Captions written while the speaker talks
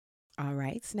All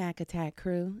right, Snack Attack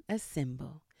crew,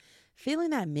 assemble. Feeling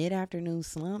that mid-afternoon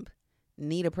slump?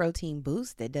 Need a protein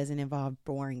boost that doesn't involve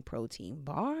boring protein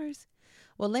bars?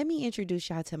 Well, let me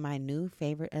introduce y'all to my new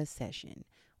favorite obsession,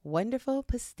 Wonderful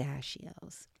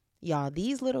Pistachios. Y'all,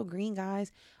 these little green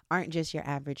guys aren't just your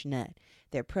average nut.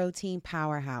 They're protein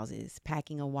powerhouses,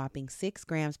 packing a whopping 6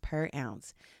 grams per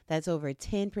ounce. That's over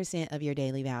 10% of your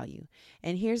daily value.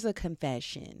 And here's a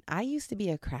confession. I used to be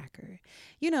a cracker.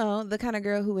 You know, the kind of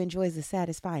girl who enjoys the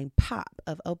satisfying pop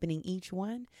of opening each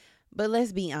one. But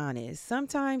let's be honest,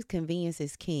 sometimes convenience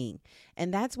is king.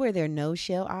 And that's where their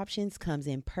no-shell options comes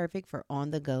in perfect for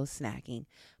on-the-go snacking.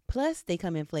 Plus, they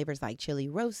come in flavors like chili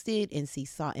roasted and sea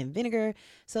salt and vinegar.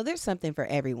 So there's something for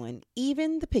everyone,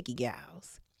 even the picky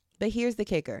gals. But here's the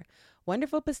kicker.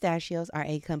 Wonderful Pistachios are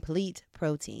a complete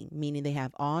protein, meaning they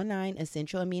have all 9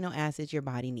 essential amino acids your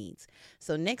body needs.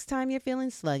 So next time you're feeling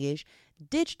sluggish,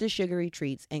 ditch the sugary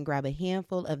treats and grab a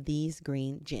handful of these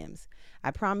green gems.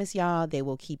 I promise y'all they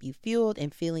will keep you fueled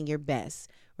and feeling your best,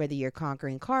 whether you're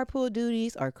conquering carpool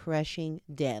duties or crushing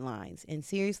deadlines. And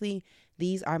seriously,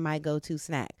 these are my go-to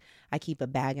snack. I keep a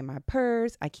bag in my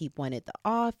purse. I keep one at the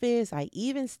office. I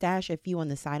even stash a few on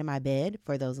the side of my bed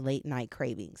for those late night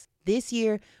cravings. This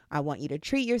year, I want you to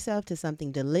treat yourself to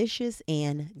something delicious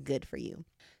and good for you.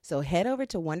 So head over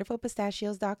to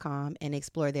wonderfulpistachios.com and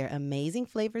explore their amazing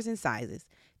flavors and sizes.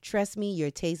 Trust me,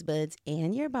 your taste buds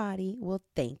and your body will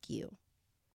thank you.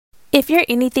 If you're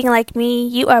anything like me,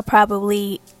 you are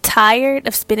probably tired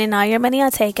of spending all your money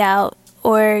on takeout,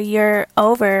 or you're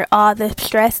over all the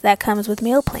stress that comes with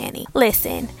meal planning.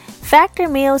 Listen, Factor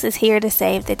Meals is here to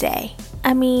save the day.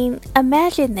 I mean,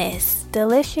 imagine this.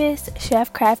 Delicious,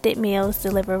 chef-crafted meals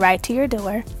delivered right to your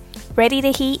door, ready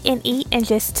to heat and eat in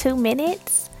just 2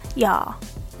 minutes. Y'all,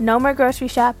 no more grocery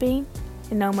shopping,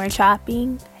 no more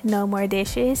chopping, no more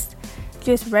dishes.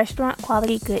 Just restaurant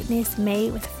quality goodness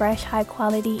made with fresh, high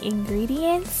quality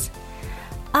ingredients.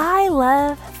 I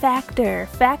love Factor.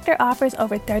 Factor offers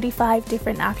over 35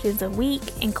 different options a week,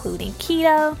 including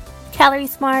keto, calorie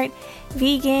smart,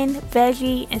 vegan,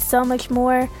 veggie, and so much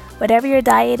more. Whatever your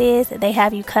diet is, they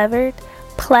have you covered.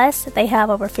 Plus, they have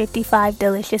over 55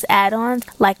 delicious add-ons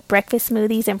like breakfast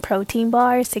smoothies and protein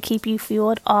bars to keep you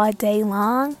fueled all day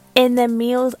long. And the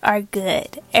meals are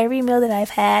good. Every meal that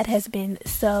I've had has been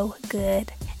so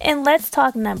good. And let's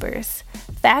talk numbers.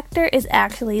 Factor is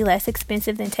actually less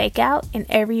expensive than takeout, and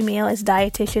every meal is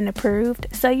dietitian approved,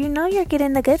 so you know you're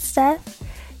getting the good stuff.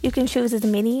 You can choose as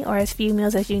many or as few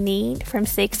meals as you need, from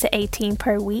 6 to 18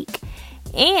 per week.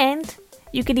 And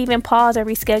you can even pause or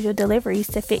reschedule deliveries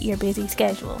to fit your busy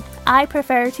schedule. I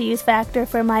prefer to use Factor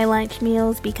for my lunch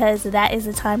meals because that is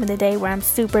the time of the day where I'm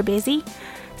super busy.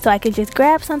 So I can just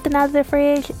grab something out of the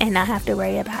fridge and not have to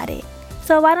worry about it.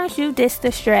 So why don't you ditch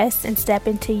the stress and step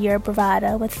into your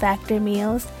bravado with Factor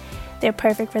meals? They're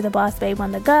perfect for the boss babe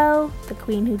on the go, the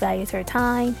queen who values her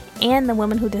time, and the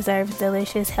woman who deserves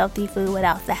delicious, healthy food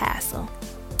without the hassle.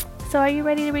 So are you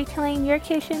ready to reclaim your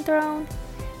kitchen throne?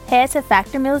 Head to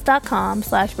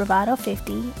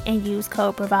factormeals.com/bravado50 and use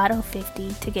code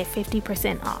bravado50 to get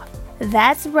 50% off.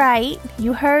 That's right,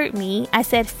 you heard me. I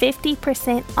said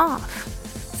 50% off.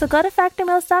 So go to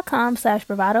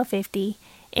factormeals.com/bravado50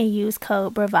 and use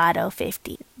code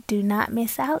bravado50. Do not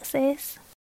miss out, sis.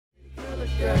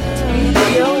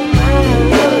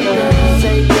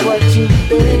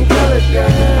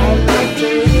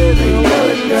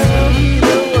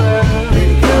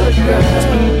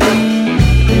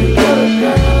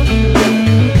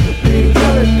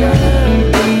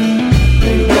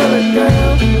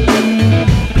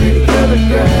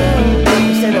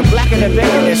 Instead of blacker than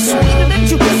bacon, it's sweeter than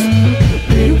juice.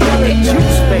 You got the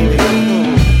juice, baby.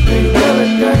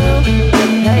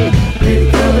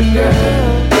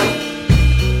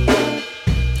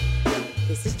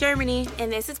 This is Germany.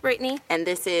 And this is Brittany. And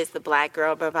this is the Black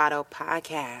Girl Bravado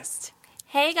Podcast.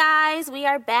 Hey guys, we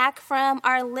are back from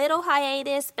our little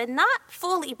hiatus, but not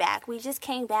fully back. We just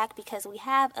came back because we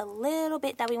have a little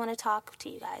bit that we want to talk to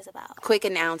you guys about. Quick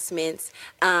announcements.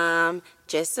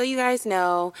 Just so you guys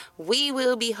know, we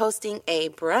will be hosting a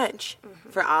brunch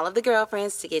for all of the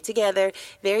girlfriends to get together.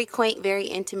 Very quaint, very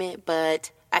intimate,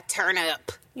 but a turn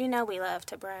up. You know we love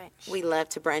to brunch. We love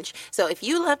to brunch. So if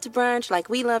you love to brunch like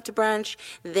we love to brunch,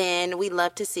 then we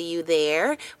love to see you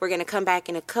there. We're going to come back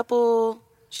in a couple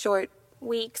short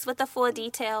weeks with the full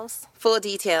details. Full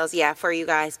details, yeah, for you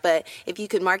guys. But if you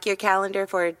could mark your calendar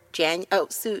for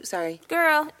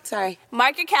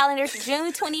Mark your calendars.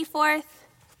 June 24th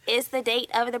is the date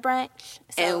of the brunch.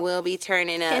 So and we'll be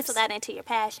turning up. Pencil that into your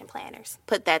passion planners.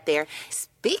 Put that there.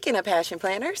 Speaking of passion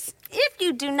planners, if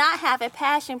you do not have a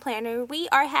passion planner, we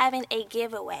are having a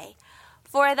giveaway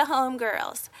for the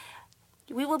homegirls,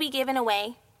 we will be giving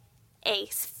away a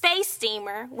face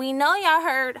steamer. We know y'all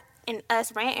heard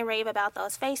us rant and rave about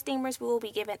those face steamers. We will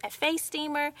be giving a face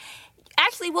steamer.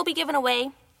 Actually, we'll be giving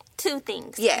away 2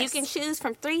 things. Yes. You can choose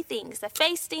from 3 things: the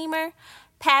face steamer,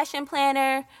 passion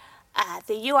planner,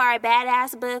 the You Are a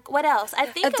Badass book. What else? I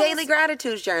think a daily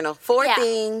gratitude journal. 4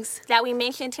 things that we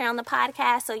mentioned here on the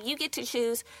podcast. So you get to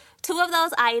choose 2 of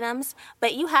those items,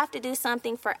 but you have to do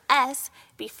something for us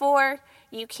before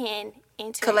you can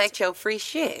collect your free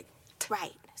shit.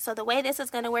 Right. So the way this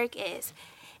is going to work is,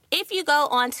 if you go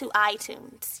onto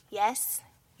iTunes, yes,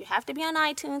 you have to be on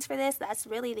iTunes for this. That's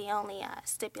really the only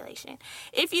stipulation.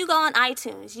 If you go on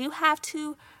iTunes, you have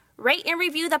to rate and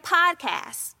review the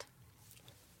podcast.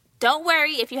 Don't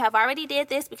worry if you have already did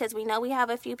this, because we know we have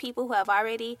a few people who have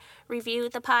already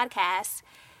reviewed the podcast.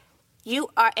 You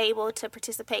are able to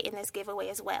participate in this giveaway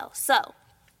as well. So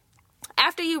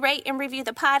after you rate and review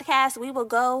the podcast, we will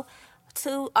go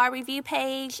to our review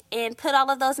page and put all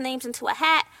of those names into a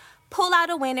hat, pull out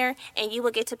a winner, and you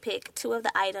will get to pick 2 of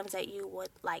the items that you would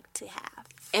like to have.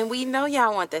 And we know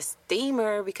y'all want the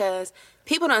steamer because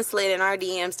people done slid in our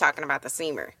DMs talking about the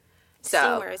steamer.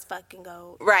 So, steamer is fucking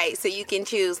gold. Right. So you can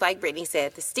choose, like Brittany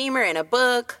said, the steamer and a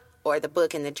book, or the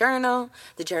book and the journal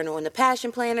and the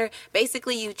passion planner.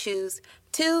 Basically, you choose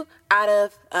 2 out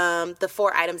of the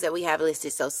 4 items that we have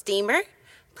listed. So steamer,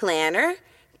 planner,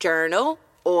 journal,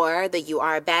 or the You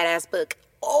Are a Badass book.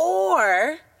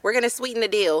 Or we're going to sweeten the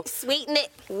deal. Sweeten it.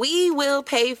 We will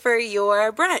pay for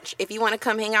your brunch. If you want to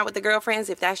come hang out with the girlfriends,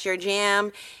 if that's your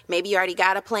jam, maybe you already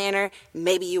got a planner,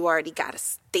 maybe you already got a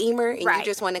steamer, and you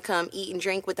just want to come eat and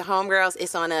drink with the homegirls,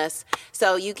 it's on us.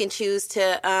 So you can choose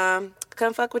to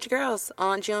come fuck with your girls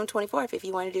on June 24th if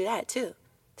you want to do that too.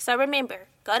 So remember,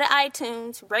 go to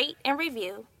iTunes, rate and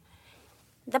review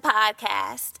the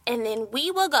podcast, and then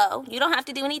we will go. You don't have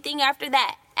to do anything after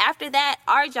that. After that,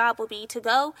 our job will be to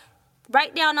go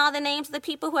write down all the names of the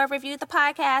people who have reviewed the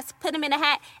podcast, put them in a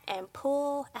hat, and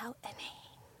pull out a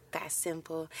name. That's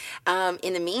simple.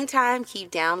 In the meantime, keep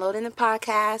downloading the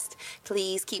podcast.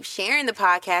 Please keep sharing the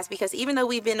podcast, because even though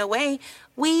we've been away,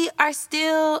 we are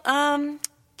still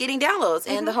getting downloads,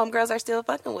 and the homegirls are still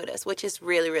fucking with us, which is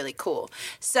really, really cool.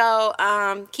 So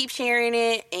keep sharing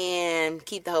it and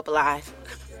keep the hope alive.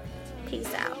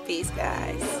 Peace out. Peace,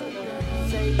 guys.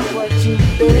 What you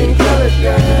think, color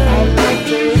girl? I'd like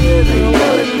to hear the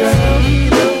color girl.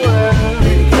 The world,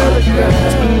 pretty color girl.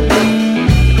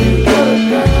 Pretty color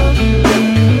girl.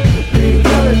 Pretty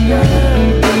color girl.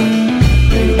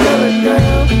 Pretty color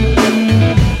girl.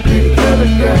 Pretty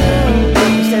color girl.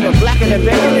 Instead of black and the